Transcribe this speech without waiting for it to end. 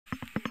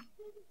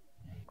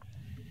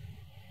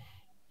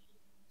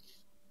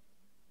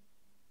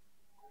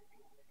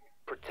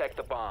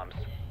bombs.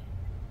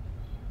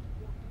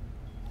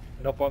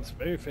 No one's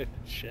moving.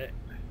 Shit.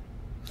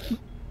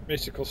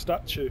 Mystical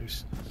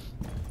statues.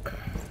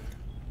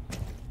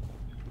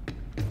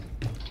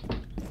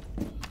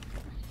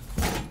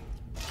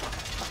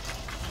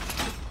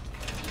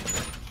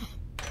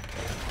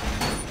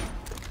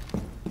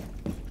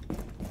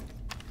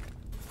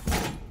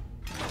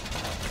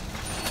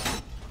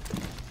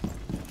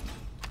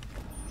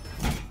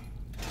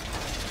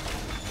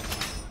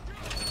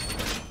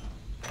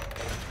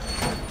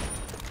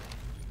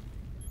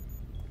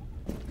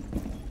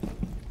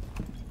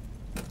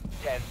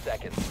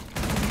 Seconds.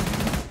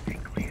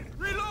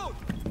 Reload.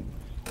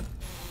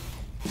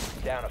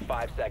 Down to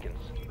 5 seconds.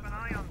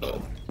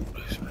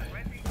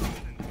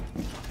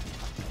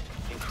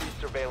 Increased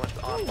surveillance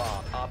on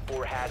bomb. Op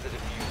 4 has a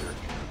diffuser.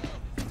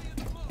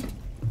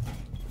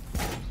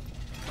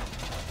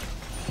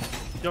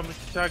 Do you want me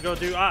to try to go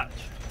do arch?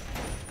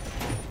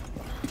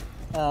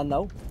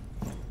 No.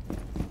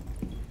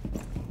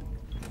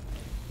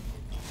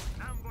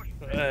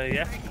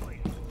 Yeah.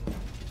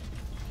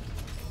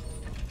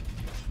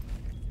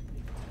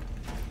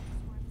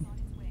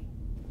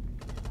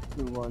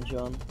 Move on,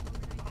 John.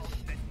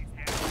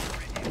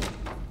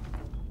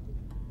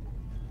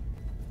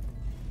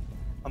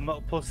 I'm not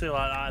a pussy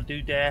like that, I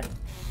do dare.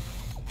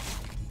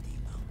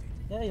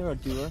 Yeah, you're a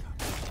doer.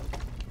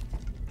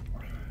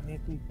 Hey,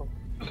 people.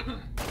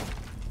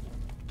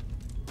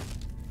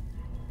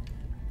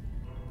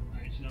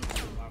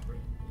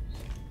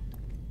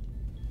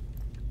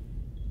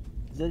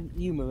 Is that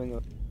you moving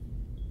up?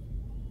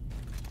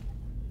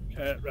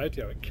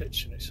 Radio in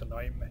kitchen, it's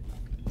annoying me.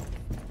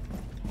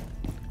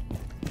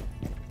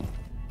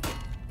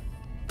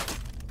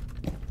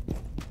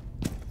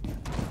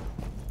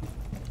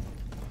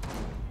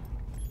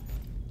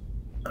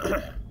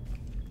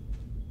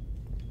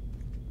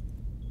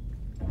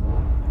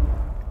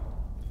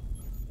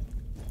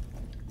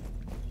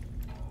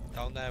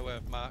 Down there where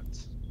I've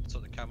marked,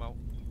 took the cam out.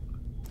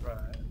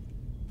 Right.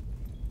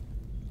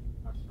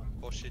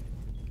 Pushing.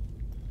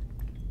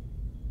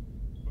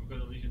 I've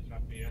got a legion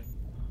trap here.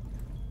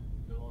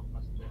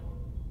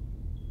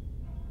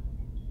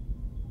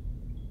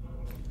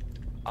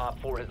 Op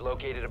 4 has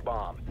located a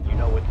bomb. You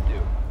know what to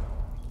do.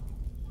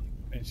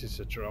 Means it's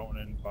a drone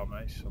in bomb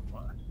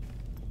somewhere.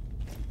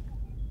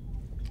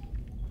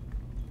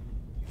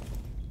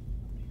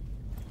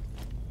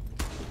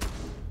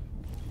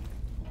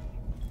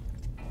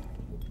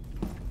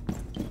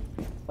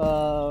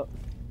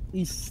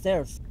 East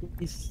stairs.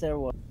 East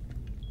stairwell.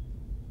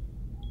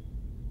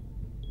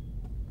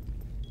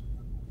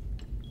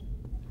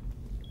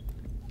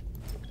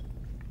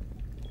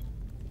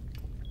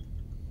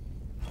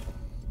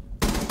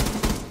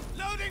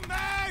 Loading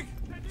mag!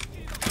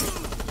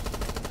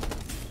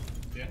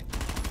 Yeah.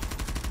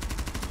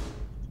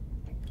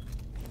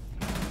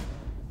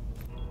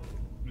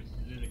 This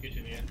is in the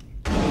kitchen here.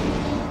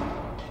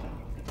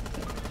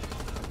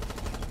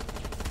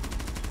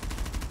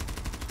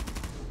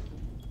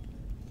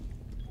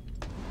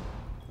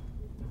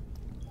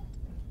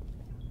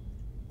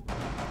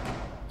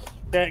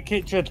 Yeah,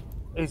 kitchen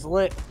is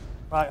lit.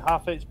 Right,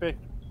 half HP.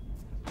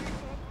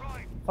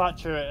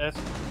 Thatcher it is.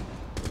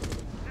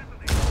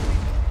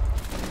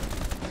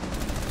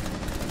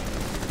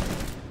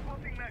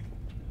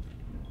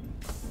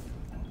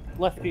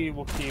 Left of you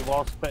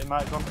was, but it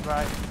might have gone to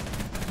right.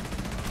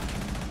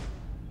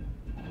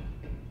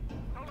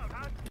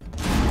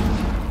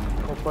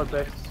 Go for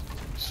this.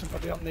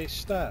 Somebody on these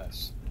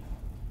stairs?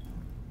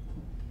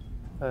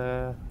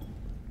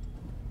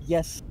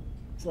 Yes.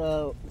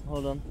 So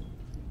hold on.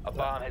 A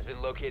bomb has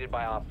been located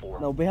by Op 4.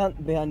 No, behind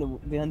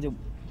the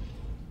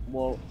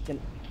wall. Can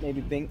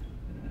maybe ping.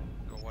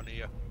 Got one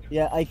here.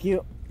 Yeah,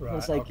 IQ. Right,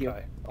 What's IQ?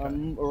 okay.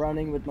 I'm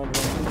running with my drone.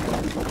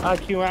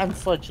 IQ and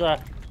sledge there.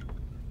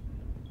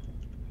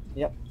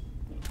 Yep.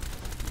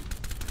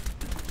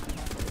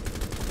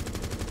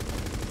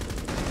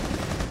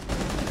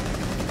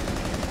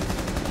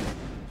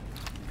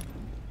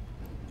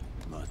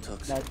 My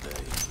toxic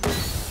day.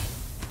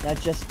 Not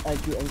just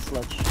IQ and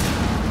sludge.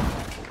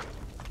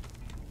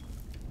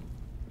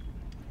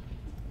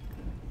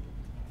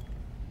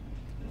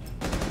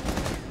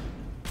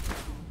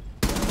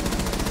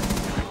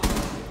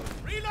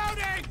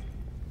 Reloading!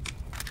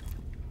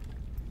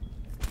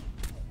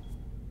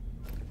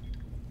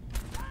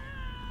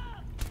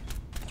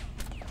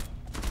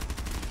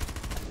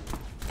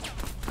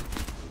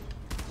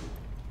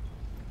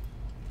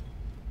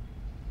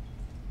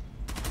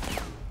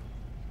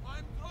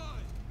 I'm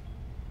good.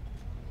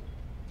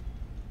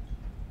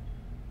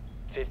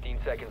 15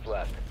 seconds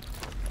left.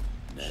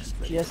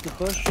 She has to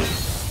push. 10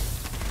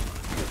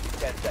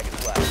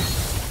 seconds left.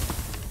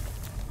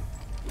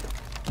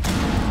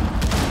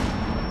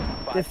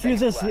 5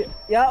 Diffuser's seconds here.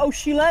 left. Yeah, oh,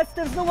 she left.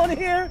 There's no one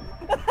here.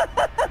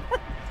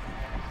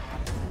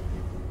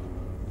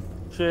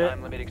 Shit.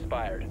 Time limit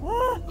expired.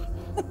 Where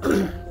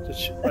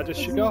does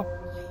she go?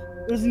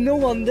 There's no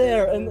one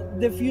there, and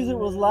the diffuser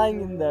was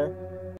lying in there.